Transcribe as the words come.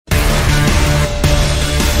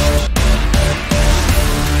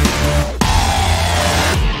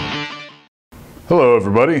Hello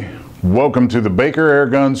everybody, welcome to the Baker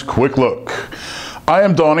Airguns Quick Look. I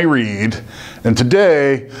am Donnie Reed, and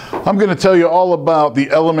today I'm going to tell you all about the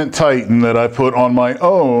Element Titan that I put on my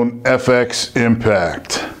own FX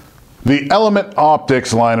Impact. The Element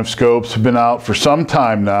Optics line of scopes have been out for some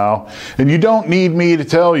time now, and you don't need me to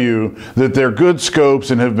tell you that they're good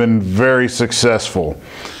scopes and have been very successful.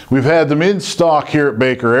 We've had them in stock here at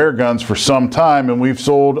Baker Airguns for some time, and we've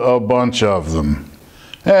sold a bunch of them.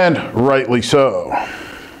 And rightly so.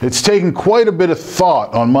 It's taken quite a bit of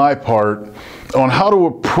thought on my part on how to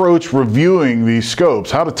approach reviewing these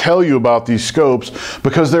scopes, how to tell you about these scopes,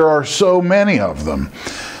 because there are so many of them.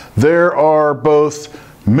 There are both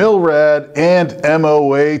MILRAD and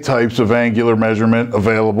MOA types of angular measurement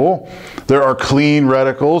available. There are clean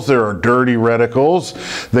reticles, there are dirty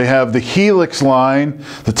reticles. They have the Helix line,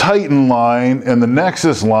 the Titan line, and the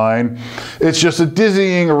Nexus line. It's just a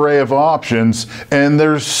dizzying array of options, and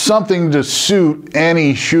there's something to suit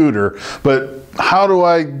any shooter. But how do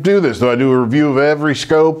I do this? Do I do a review of every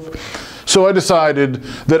scope? So I decided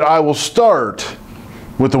that I will start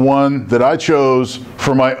with the one that I chose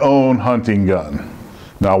for my own hunting gun.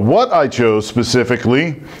 Now, what I chose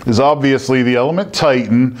specifically is obviously the Element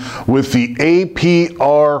Titan with the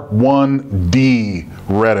APR1D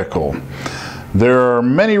reticle. There are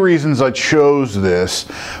many reasons I chose this,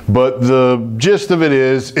 but the gist of it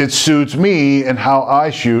is it suits me and how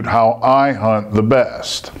I shoot, how I hunt the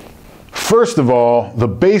best. First of all, the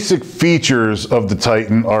basic features of the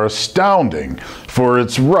Titan are astounding for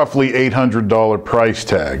its roughly $800 price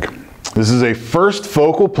tag. This is a first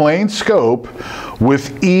focal plane scope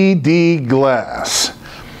with ED glass.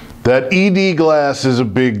 That ED glass is a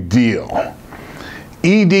big deal.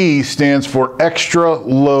 ED stands for extra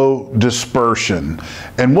low dispersion.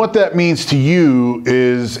 And what that means to you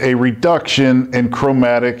is a reduction in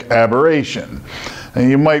chromatic aberration. And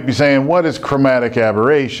you might be saying, what is chromatic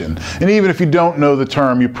aberration? And even if you don't know the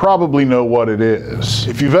term, you probably know what it is.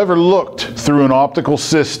 If you've ever looked through an optical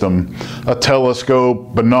system, a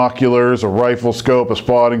telescope, binoculars, a rifle scope, a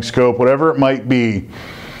spotting scope, whatever it might be,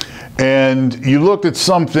 and you looked at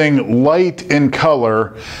something light in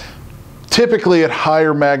color, typically at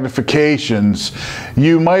higher magnifications,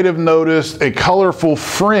 you might have noticed a colorful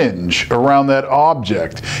fringe around that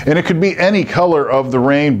object. And it could be any color of the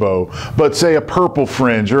rainbow, but say a purple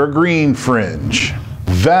fringe or a green fringe.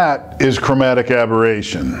 That is chromatic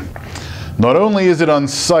aberration. Not only is it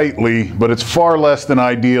unsightly, but it's far less than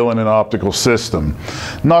ideal in an optical system.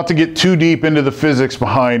 Not to get too deep into the physics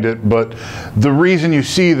behind it, but the reason you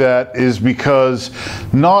see that is because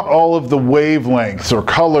not all of the wavelengths or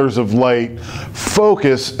colors of light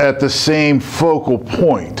focus at the same focal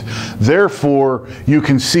point. Therefore, you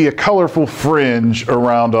can see a colorful fringe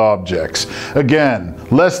around objects. Again,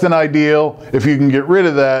 less than ideal. If you can get rid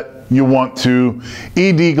of that, you want to.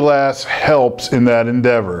 ED glass helps in that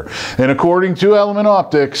endeavor. And according to Element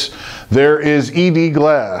Optics, there is ED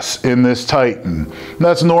glass in this Titan.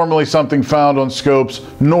 That's normally something found on scopes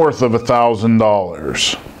north of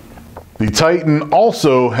 $1,000. The Titan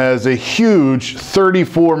also has a huge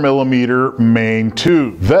 34mm main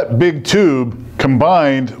tube. That big tube,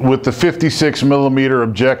 combined with the 56mm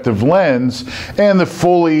objective lens and the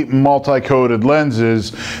fully multi-coated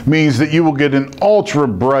lenses, means that you will get an ultra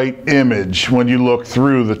bright image when you look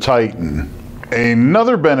through the Titan.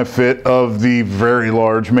 Another benefit of the very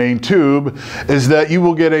large main tube is that you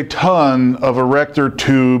will get a ton of erector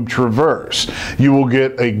tube traverse. You will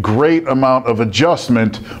get a great amount of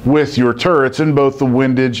adjustment with your turrets in both the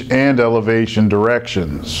windage and elevation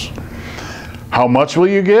directions. How much will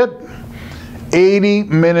you get? 80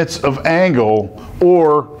 minutes of angle,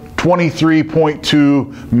 or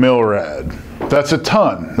 23.2 MILRAD. That's a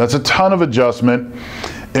ton. That's a ton of adjustment.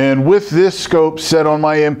 And with this scope set on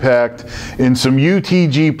my Impact in some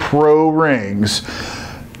UTG Pro rings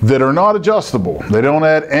that are not adjustable, they don't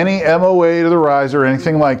add any MOA to the riser or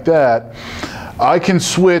anything like that, I can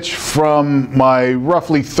switch from my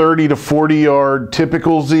roughly 30 to 40 yard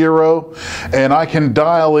typical zero, and I can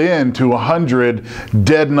dial in to 100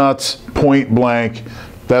 dead nuts point blank.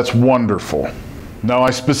 That's wonderful. Now,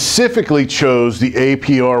 I specifically chose the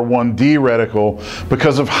APR1D reticle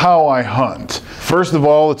because of how I hunt. First of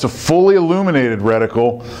all, it's a fully illuminated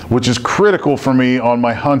reticle, which is critical for me on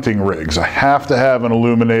my hunting rigs. I have to have an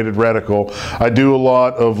illuminated reticle. I do a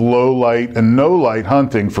lot of low light and no light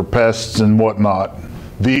hunting for pests and whatnot.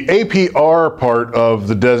 The APR part of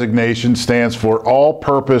the designation stands for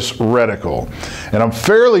all-purpose reticle, and I'm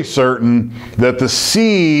fairly certain that the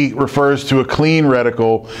C refers to a clean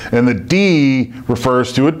reticle and the D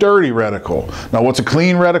refers to a dirty reticle. Now, what's a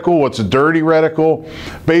clean reticle? What's a dirty reticle?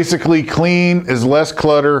 Basically, clean is less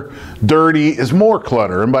clutter, dirty is more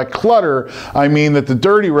clutter, and by clutter I mean that the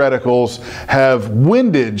dirty reticles have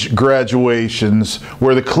windage graduations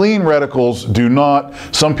where the clean reticles do not.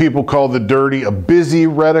 Some people call the dirty a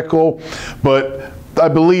busy reticle, but I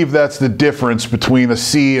believe that's the difference between the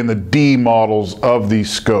C and the D models of these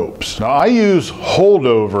scopes. Now, I use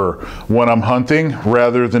holdover when I'm hunting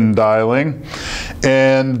rather than dialing,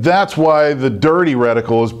 and that's why the dirty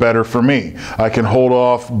reticle is better for me. I can hold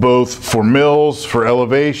off both for mills, for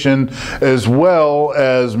elevation, as well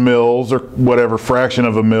as mills, or whatever fraction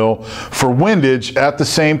of a mil, for windage at the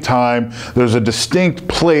same time. There's a distinct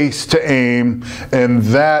place to aim, and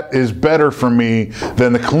that is better for me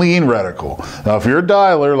than the clean reticle. Now, if you're a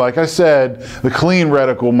dialer, like I said, the clean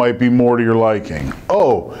reticle might be more to your liking.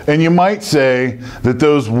 Oh, and you might say that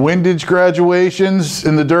those windage graduations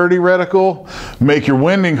in the dirty reticle make your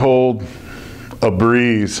winding hold a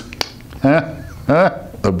breeze.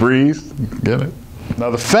 A breeze? Get it?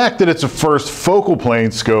 Now, the fact that it's a first focal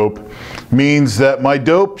plane scope means that my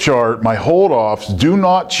dope chart, my hold-offs, do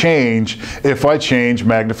not change if I change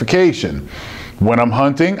magnification. When I'm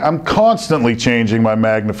hunting, I'm constantly changing my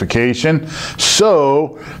magnification,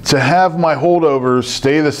 so to have my holdovers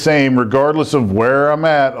stay the same regardless of where I'm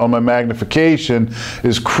at on my magnification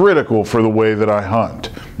is critical for the way that I hunt.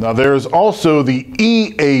 Now, there's also the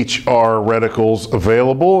EHR reticles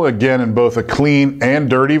available, again in both a clean and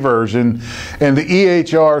dirty version, and the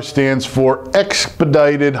EHR stands for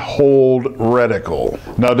Expedited Hold Reticle.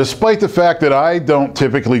 Now, despite the fact that I don't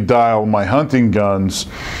typically dial my hunting guns,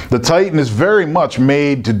 the Titan is very much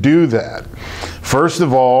made to do that. First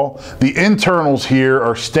of all, the internals here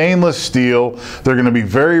are stainless steel. They're going to be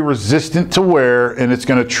very resistant to wear, and it's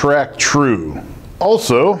going to track true.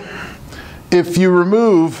 Also, if you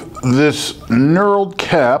remove this knurled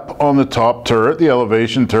cap on the top turret, the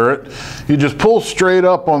elevation turret, you just pull straight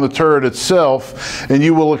up on the turret itself and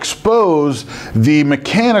you will expose the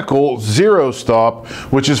mechanical zero stop,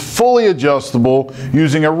 which is fully adjustable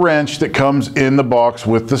using a wrench that comes in the box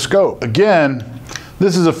with the scope. Again,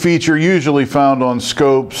 this is a feature usually found on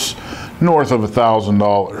scopes north of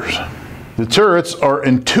 $1,000. The turrets are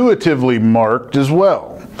intuitively marked as well.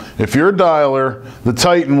 If you're a dialer, the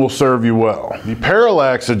Titan will serve you well. The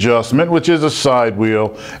parallax adjustment, which is a side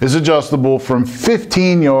wheel, is adjustable from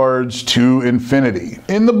 15 yards to infinity.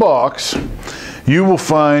 In the box, you will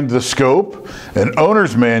find the scope, an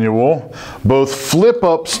owner's manual, both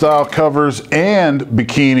flip-up style covers and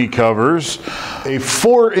bikini covers, a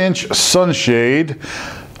 4-inch sunshade,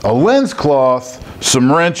 a lens cloth,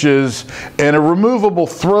 some wrenches, and a removable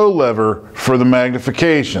throw lever for the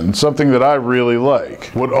magnification, something that I really like.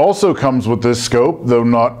 What also comes with this scope, though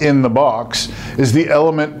not in the box, is the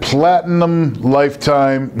Element Platinum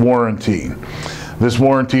Lifetime Warranty. This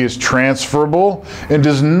warranty is transferable and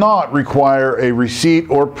does not require a receipt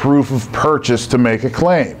or proof of purchase to make a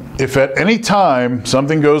claim. If at any time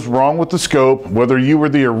something goes wrong with the scope, whether you were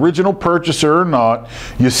the original purchaser or not,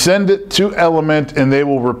 you send it to Element and they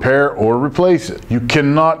will repair or replace it. You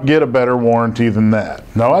cannot get a better warranty than that.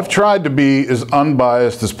 Now, I've tried to be as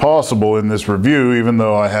unbiased as possible in this review, even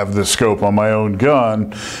though I have this scope on my own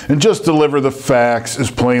gun, and just deliver the facts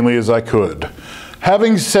as plainly as I could.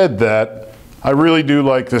 Having said that, I really do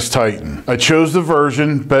like this Titan. I chose the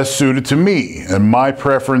version best suited to me and my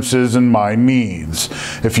preferences and my needs.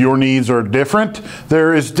 If your needs are different,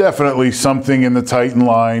 there is definitely something in the Titan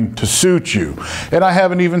line to suit you. And I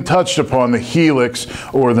haven't even touched upon the Helix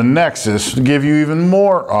or the Nexus to give you even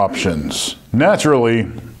more options.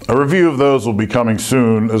 Naturally, a review of those will be coming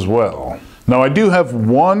soon as well. Now, I do have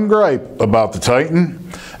one gripe about the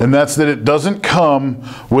Titan, and that's that it doesn't come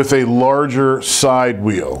with a larger side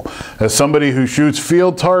wheel. As somebody who shoots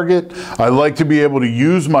field target, I like to be able to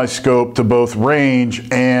use my scope to both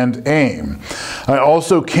range and aim. I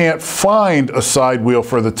also can't find a side wheel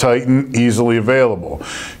for the Titan easily available.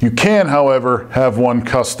 You can, however, have one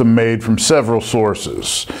custom made from several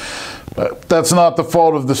sources. That's not the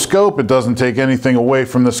fault of the scope. It doesn't take anything away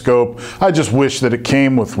from the scope. I just wish that it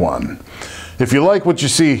came with one. If you like what you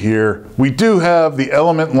see here, we do have the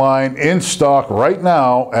Element line in stock right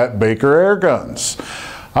now at Baker Airguns.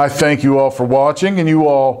 I thank you all for watching, and you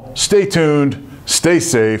all stay tuned, stay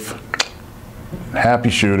safe,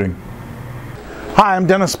 happy shooting. Hi, I'm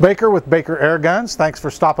Dennis Baker with Baker Airguns. Thanks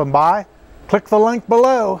for stopping by. Click the link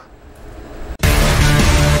below.